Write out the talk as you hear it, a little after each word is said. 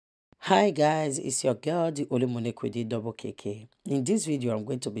Hi guys, it's your girl the only Monique with the double KK. In this video I'm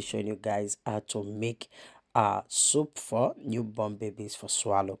going to be showing you guys how to make soup for newborn babies for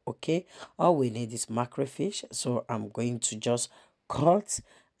swallow. Okay, all we need is macrofish, so I'm going to just cut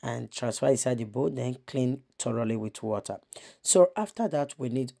and transfer inside the bowl, then clean thoroughly with water. So after that we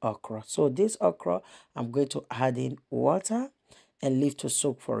need okra. So this okra I'm going to add in water and leave to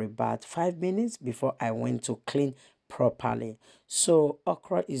soak for about 5 minutes before I went to clean properly. So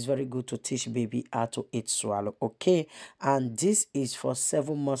okra is very good to teach baby how to eat swallow. Okay, and this is for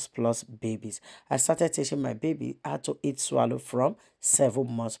 7 months plus babies. I started teaching my baby how to eat swallow from 7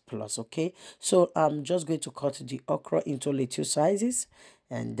 months plus. Okay, so I'm just going to cut the okra into little sizes,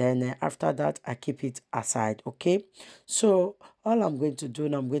 and then after that I keep it aside. Okay, so all I'm going to do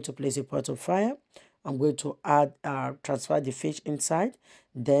now, I'm going to place a pot of fire. I'm going to add transfer the fish inside,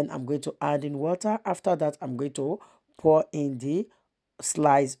 then I'm going to add in water. After that I'm going to pour in the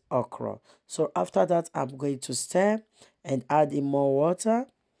sliced okra. So after that I'm going to stir and add in more water,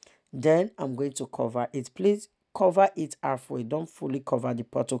 then I'm going to cover it. Please cover it halfway, don't fully cover the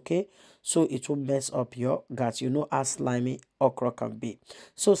pot, okay, so it will mess up your gut. You know how slimy okra can be.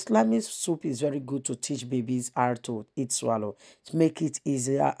 So slimy soup is very good to teach babies how to eat swallow. To make it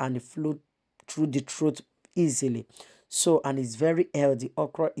easier and it flow through the throat easily. So, and it's very healthy.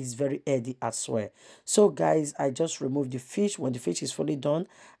 Okra is very healthy as well. So guys, I just remove the fish. When the fish is fully done,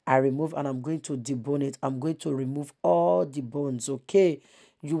 I remove and I'm going to debone it. I'm going to remove all the bones. Okay,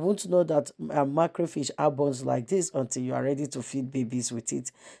 you won't know that macrofish have bones like this until you are ready to feed babies with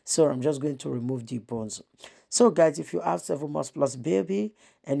it. So I'm just going to remove the bones. So guys, if you have 7 months plus baby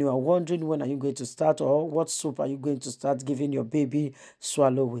and you are wondering when are you going to start or what soup are you going to start giving your baby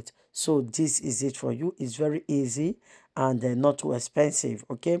swallow with, so this is it for you. It's very easy and not too expensive.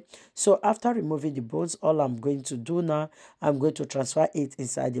 Okay, so after removing the bones, all I'm going to do now, I'm going to transfer it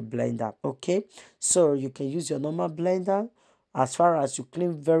inside the blender. Okay, so you can use your normal blender as far as you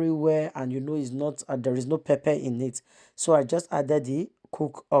clean very well and you know it's not there is no pepper in it. So I just added the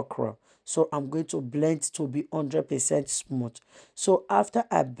cooked okra. So I'm going to blend to be 100% smooth. So after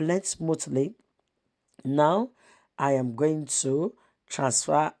I blend smoothly, now I am going to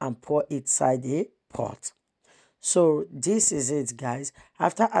transfer and pour it inside a pot. So this is it guys.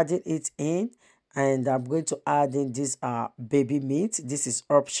 After adding it in, and I'm going to add in this baby meat. This is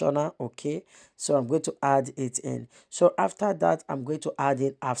optional, okay, so I'm going to add it in. So after that I'm going to add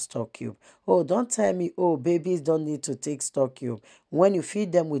in half stock cube. Oh, don't tell me, oh, babies don't need to take stock cube. When you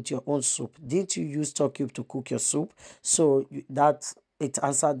feed them with your own soup, didn't you use stock cube to cook your soup? So that it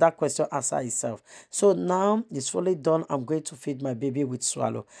answer that question answer itself. So now it's fully done. I'm going to feed my baby with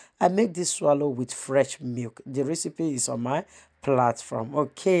swallow. I make this swallow with fresh milk. The recipe is on my platform.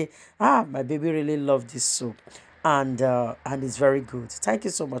 Okay, my baby really loved this soup, and it's very good. Thank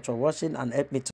you so much for watching and help me to